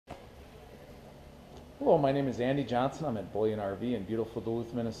Hello, my name is Andy Johnson. I'm at Bullion RV in beautiful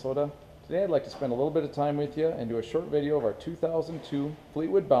Duluth, Minnesota. Today I'd like to spend a little bit of time with you and do a short video of our 2002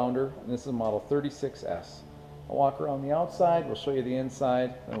 Fleetwood Bounder, and this is model 36S. I'll walk around the outside, we'll show you the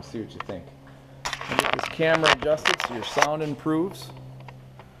inside, and we'll see what you think. I'll get this camera adjusted so your sound improves.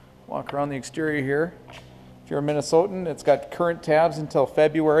 Walk around the exterior here. If you're a Minnesotan, it's got current tabs until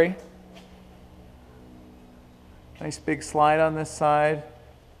February. Nice big slide on this side.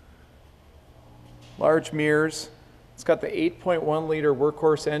 Large mirrors. It's got the 8.1 liter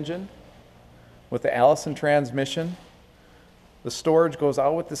workhorse engine with the Allison transmission. The storage goes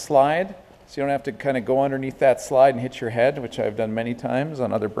out with the slide, so you don't have to kind of go underneath that slide and hit your head, which I've done many times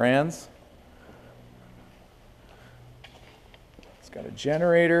on other brands. It's got a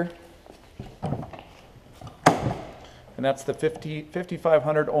generator, and that's the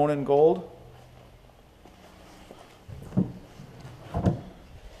 5500 Onan Gold.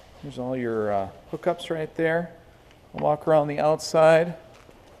 There's all your hookups right there. I'll walk around the outside.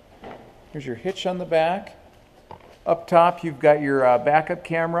 Here's your hitch on the back. Up top you've got your backup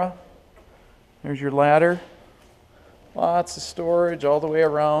camera. There's your ladder. Lots of storage all the way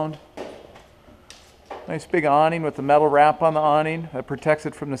around. Nice big awning with the metal wrap on the awning that protects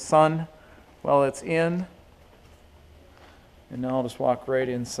it from the sun while it's in. And now I'll just walk right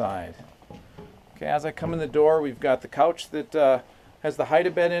inside. Okay, as I come in the door, we've got the couch that has the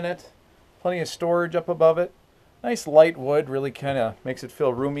hide-a-bed in it, plenty of storage up above it. Nice light wood, really kind of makes it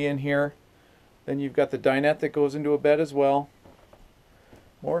feel roomy in here. Then you've got the dinette that goes into a bed as well.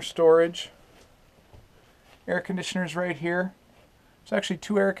 More storage. Air conditioners right here. There's actually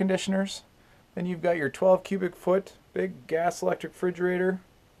two air conditioners. Then you've got your 12 cubic foot big gas electric refrigerator,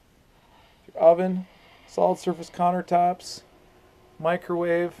 your oven, solid surface countertops,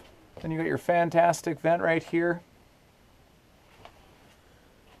 microwave. Then you've got your fantastic vent right here.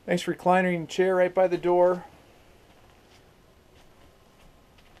 Nice reclining chair right by the door.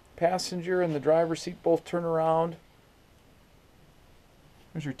 Passenger and the driver's seat both turn around.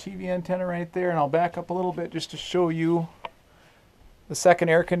 There's your TV antenna right there, and I'll back up a little bit just to show you the second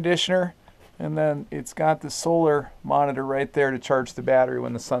air conditioner, and then it's got the solar monitor right there to charge the battery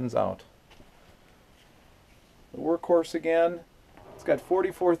when the sun's out. The workhorse again, it's got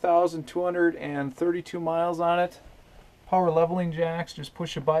 44,232 miles on it. Power leveling jacks, just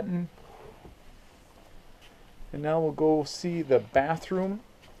push a button. And now we'll go see the bathroom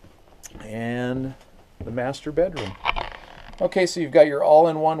and the master bedroom. Okay, so you've got your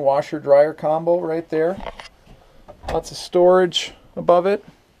all-in-one washer dryer combo right there. Lots of storage above it.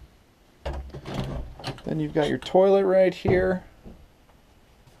 Then you've got your toilet right here.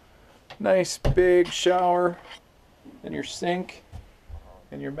 Nice big shower. And your sink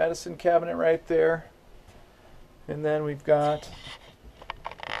and your medicine cabinet right there. And then we've got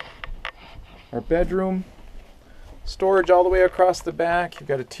our bedroom. Storage all the way across the back. You've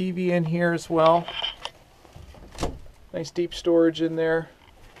got a TV in here as well. Nice deep storage in there.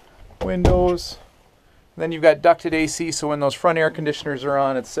 Windows. And then you've got ducted AC, so when those front air conditioners are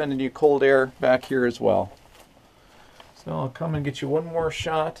on, it's sending you cold air back here as well. So I'll come and get you one more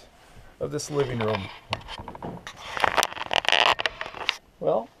shot of this living room.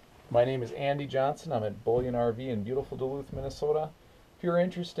 Well, my name is Andy Johnson. I'm at Bullion RV in beautiful Duluth, Minnesota. If you're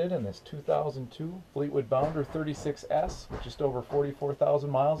interested in this 2002 Fleetwood Bounder 36S with just over 44,000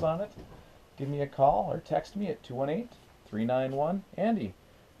 miles on it, give me a call or text me at 218-391-ANDY.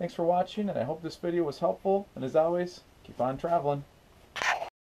 Thanks for watching, and I hope this video was helpful. And as always, keep on traveling.